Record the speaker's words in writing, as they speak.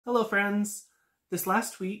Hello friends! This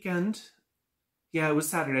last weekend, yeah, it was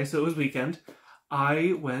Saturday, so it was weekend,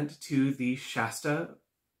 I went to the Shasta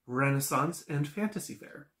Renaissance and Fantasy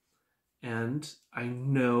Fair. And I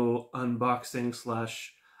know unboxing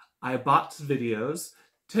slash I bought videos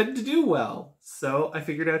tend to do well, so I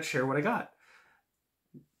figured I'd share what I got.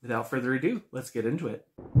 Without further ado, let's get into it.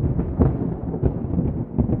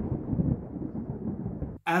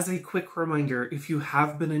 As a quick reminder, if you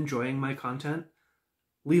have been enjoying my content,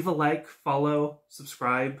 leave a like, follow,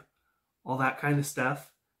 subscribe, all that kind of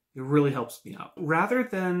stuff. It really helps me out. Rather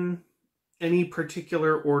than any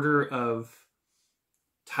particular order of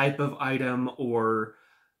type of item or,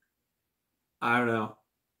 I don't know,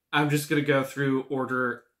 I'm just going to go through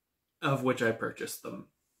order of which I purchased them.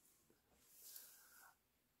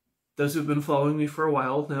 Those who've been following me for a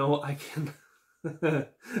while know I can...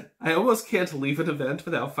 I almost can't leave an event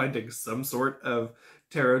without finding some sort of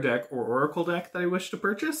tarot deck or oracle deck that I wish to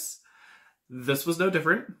purchase. This was no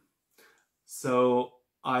different. So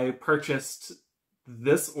I purchased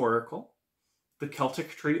this oracle, the Celtic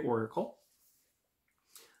Tree Oracle.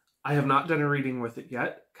 I have not done a reading with it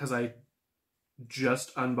yet because I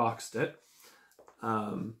just unboxed it.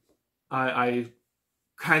 I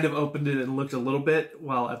kind of opened it and looked a little bit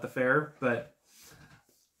while at the fair, but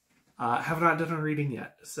have not done a reading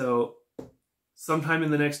yet. So sometime in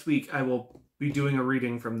the next week, I will be doing a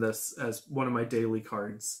reading from this as one of my daily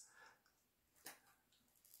cards.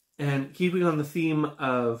 And keeping on the theme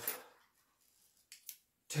of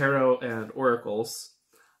tarot and oracles,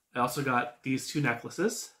 I also got these two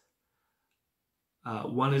necklaces.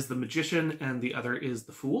 One is the Magician and the other is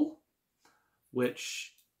the Fool,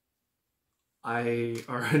 which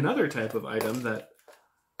are another type of item that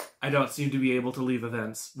I don't seem to be able to leave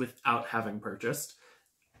events without having purchased,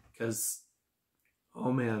 because,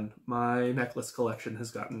 oh man, my necklace collection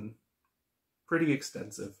has gotten pretty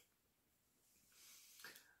extensive.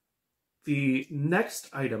 The next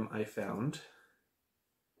item I found,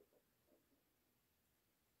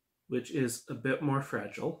 which is a bit more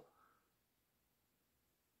fragile,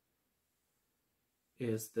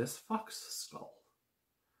 is this fox skull.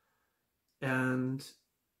 And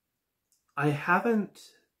I haven't...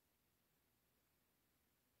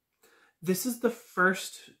 This is the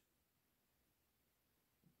first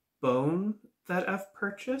bone that I've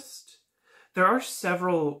purchased. There are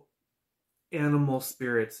several animal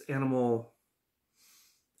spirits, animal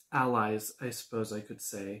allies, I suppose I could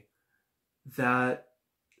say, that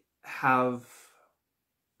have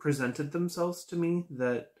presented themselves to me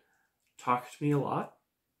that talk to me a lot.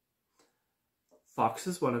 Fox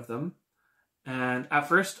is one of them. And at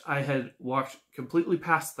first I had walked completely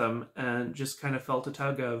past them and just kind of felt a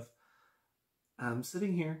tug of, I'm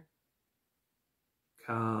sitting here.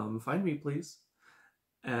 Come find me, please.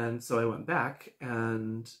 And so I went back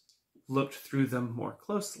and looked through them more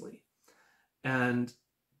closely. And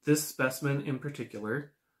this specimen in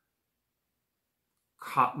particular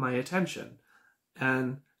caught my attention.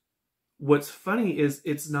 And what's funny is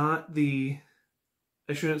it's not the...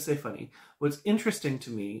 I shouldn't say funny. What's interesting to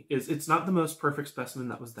me is it's not the most perfect specimen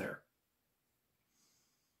that was there.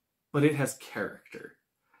 But it has character.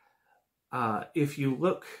 If you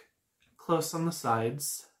look close on the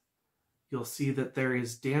sides, you'll see that there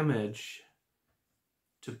is damage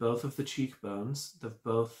to both of the cheekbones. They've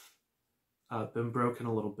both been broken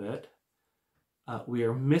a little bit. We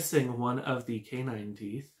are missing one of the canine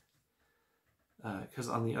teeth, because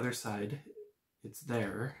on the other side, it's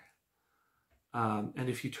there. And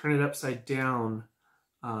if you turn it upside down,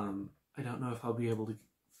 I don't know if I'll be able to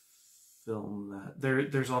film that.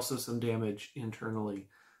 There's also some damage internally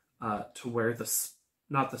to where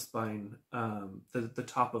not the spine, the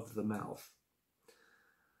top of the mouth.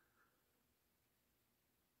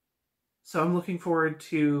 So I'm looking forward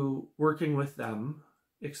to working with them,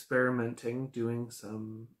 experimenting, doing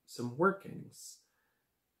some workings.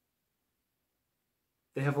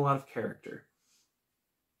 They have a lot of character.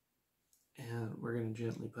 And we're going to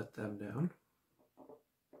gently put them down.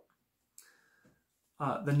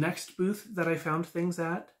 The next booth that I found things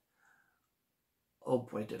at, oh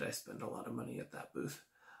boy, did I spend a lot of money at that booth.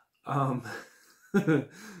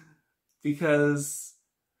 Because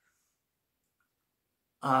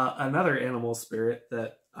another animal spirit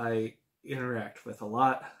that I interact with a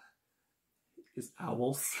lot is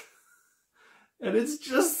owls. And it's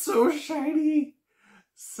just so shiny.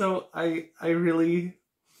 So I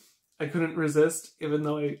couldn't resist, even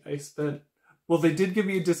though I spent... Well, they did give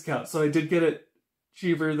me a discount, so I did get it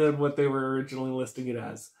cheaper than what they were originally listing it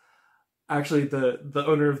as. Actually, the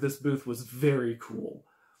owner of this booth was very cool.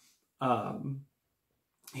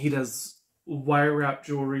 He does wire wrap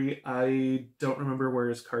jewelry. I don't remember where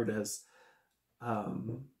his card is.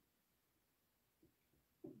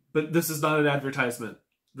 But this is not an advertisement.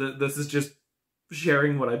 This is just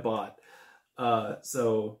sharing what I bought.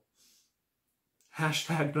 So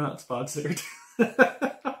hashtag not sponsored.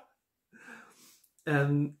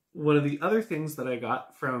 And one of the other things that I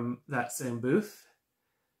got from that same booth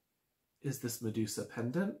is this Medusa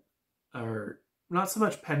pendant, or not so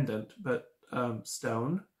much pendant, but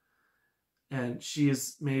stone. And she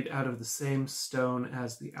is made out of the same stone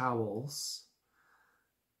as the owls.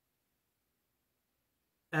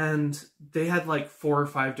 And they had like 4 or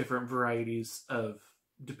 5 different varieties of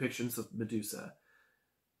depictions of Medusa.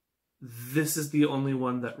 This is the only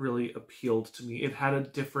one that really appealed to me. It had a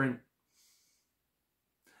different...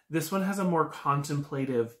 This one has a more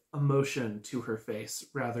contemplative emotion to her face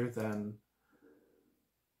rather than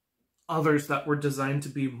others that were designed to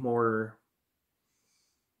be more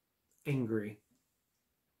angry.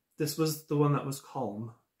 This was the one that was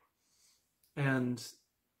calm. And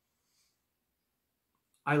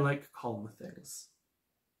I like calm things.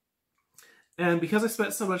 And because I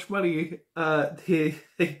spent so much money, they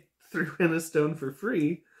threw in a stone for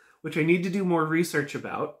free, which I need to do more research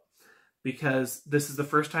about, because this is the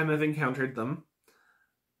first time I've encountered them.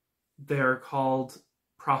 They're called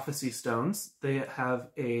prophecy stones. They have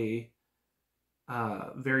a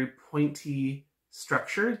very pointy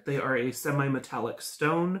structure. They are a semi-metallic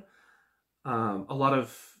stone. A lot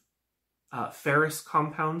of ferrous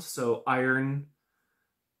compounds, so iron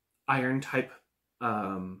type.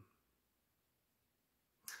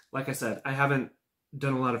 Like I said, I haven't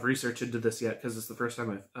done a lot of research into this yet because it's the first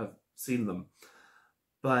time I've seen them.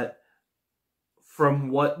 But from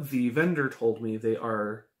what the vendor told me, they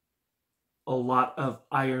are a lot of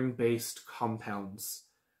iron-based compounds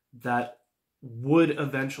that would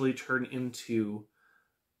eventually turn into...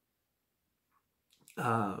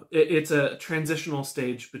 it's a transitional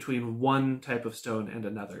stage between one type of stone and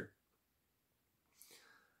another.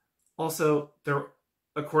 Also, they're,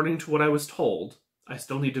 according to what I was told, I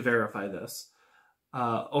still need to verify this,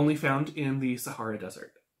 only found in the Sahara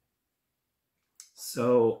Desert.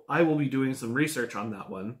 So I will be doing some research on that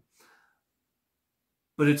one.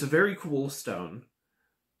 But it's a very cool stone.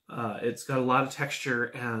 It's got a lot of texture,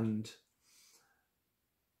 and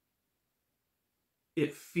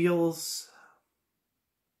it feels...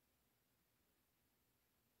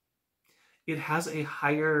 It has a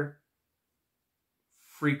higher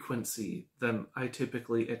frequency than I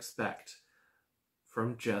typically expect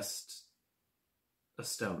from just a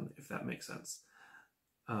stone, if that makes sense.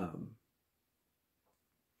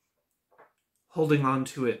 Holding on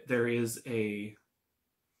to it, there is a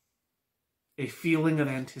feeling of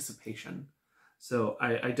anticipation. So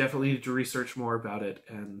I definitely need to research more about it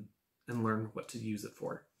and learn what to use it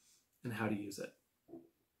for and how to use it.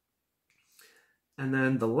 And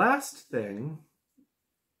then the last thing,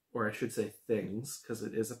 or I should say things, because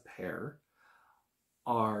it is a pair,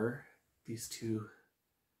 are these 2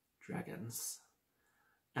 dragons.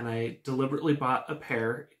 And I deliberately bought a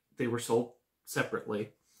pair. They were sold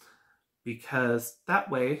separately because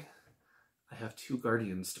that way I have 2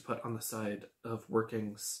 guardians to put on the side of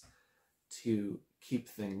workings to keep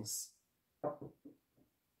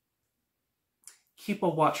a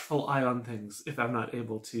watchful eye on things if I'm not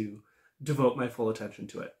able to devote my full attention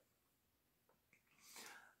to it.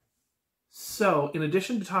 So, in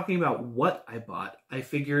addition to talking about what I bought, I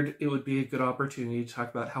figured it would be a good opportunity to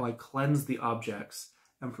talk about how I cleanse the objects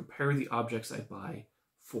and prepare the objects I buy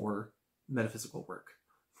for metaphysical work,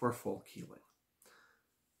 for full healing.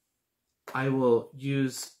 I will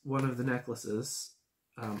use one of the necklaces.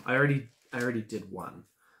 I already did one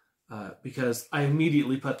because I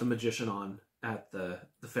immediately put the magician on at the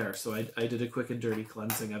fair, so I did a quick and dirty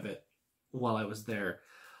cleansing of it while I was there,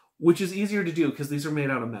 which is easier to do because these are made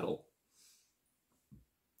out of metal.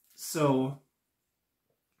 So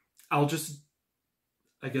I'll just,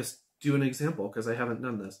 I guess, do an example because I haven't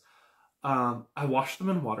done this. I wash them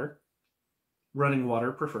in water, running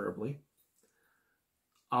water preferably.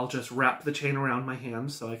 I'll just wrap the chain around my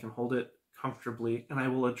hand so I can hold it comfortably, and I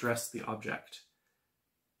will address the object.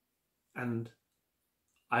 And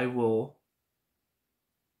I will...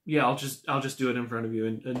 Yeah, I'll just do it in front of you,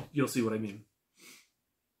 and you'll see what I mean.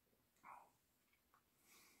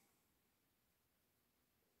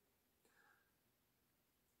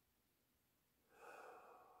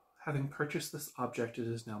 Having purchased this object, it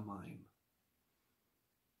is now mine.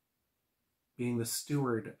 Being the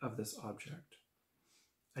steward of this object,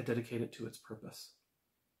 I dedicate it to its purpose.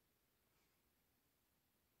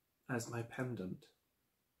 As my pendant,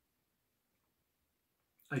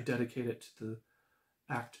 I dedicate it to the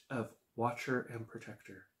act of watcher and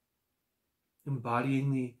protector,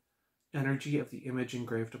 embodying the energy of the image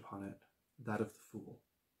engraved upon it, that of the Fool.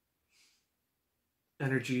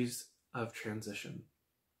 Energies of transition,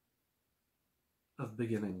 of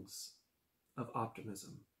beginnings, of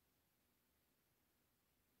optimism.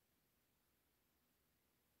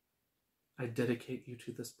 I dedicate you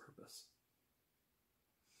to this purpose.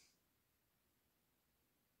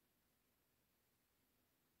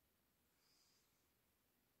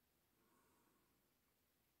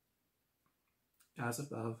 As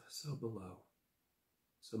above, so below,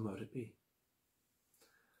 so mote it be.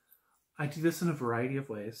 I do this in a variety of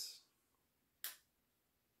ways.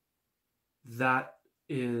 That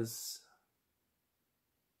is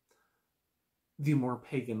the more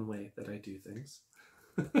pagan way that I do things.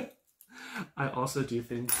 I also do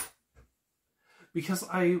things because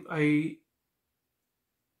I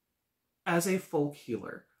as a folk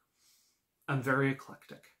healer, I'm very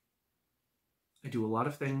eclectic. I do a lot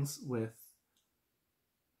of things with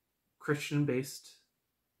Christian-based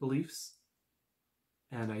beliefs,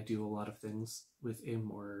 and I do a lot of things with a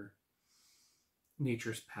more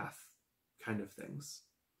nature's path kind of things.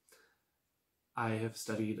 I have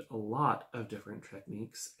studied a lot of different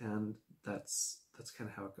techniques, and that's kind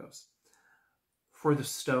of how it goes. For the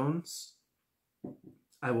stones,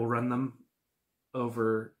 I will run them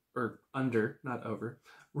over, or under, not over,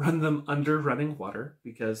 run them under running water,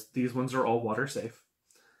 because these ones are all water safe.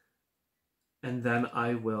 And then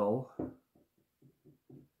I will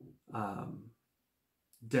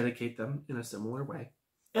dedicate them in a similar way.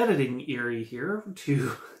 Editing Erie here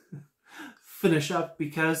to finish up,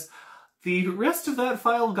 because the rest of that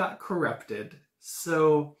file got corrupted.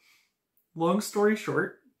 So, long story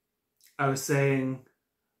short, I was saying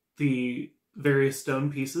the various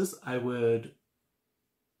stone pieces I would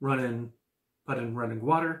put in running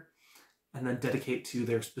water, and then dedicate to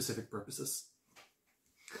their specific purposes.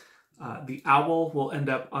 The owl will end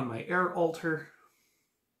up on my air altar.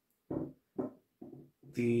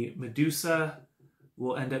 The Medusa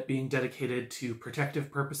will end up being dedicated to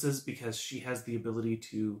protective purposes, because she has the ability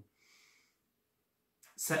to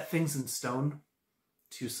set things in stone,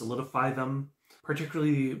 to solidify them,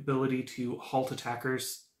 particularly the ability to halt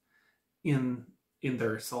attackers in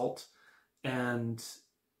their assault. And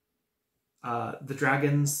the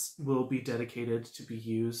dragons will be dedicated to be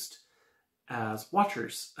used as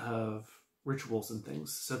watchers of rituals and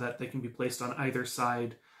things, so that they can be placed on either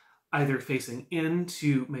side, either facing in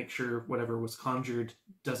to make sure whatever was conjured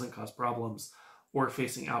doesn't cause problems, or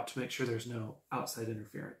facing out to make sure there's no outside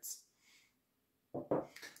interference.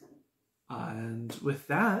 And with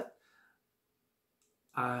that,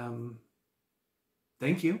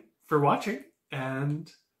 thank you for watching,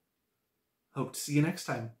 and hope to see you next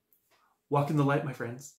time. Walk in the light, my friends.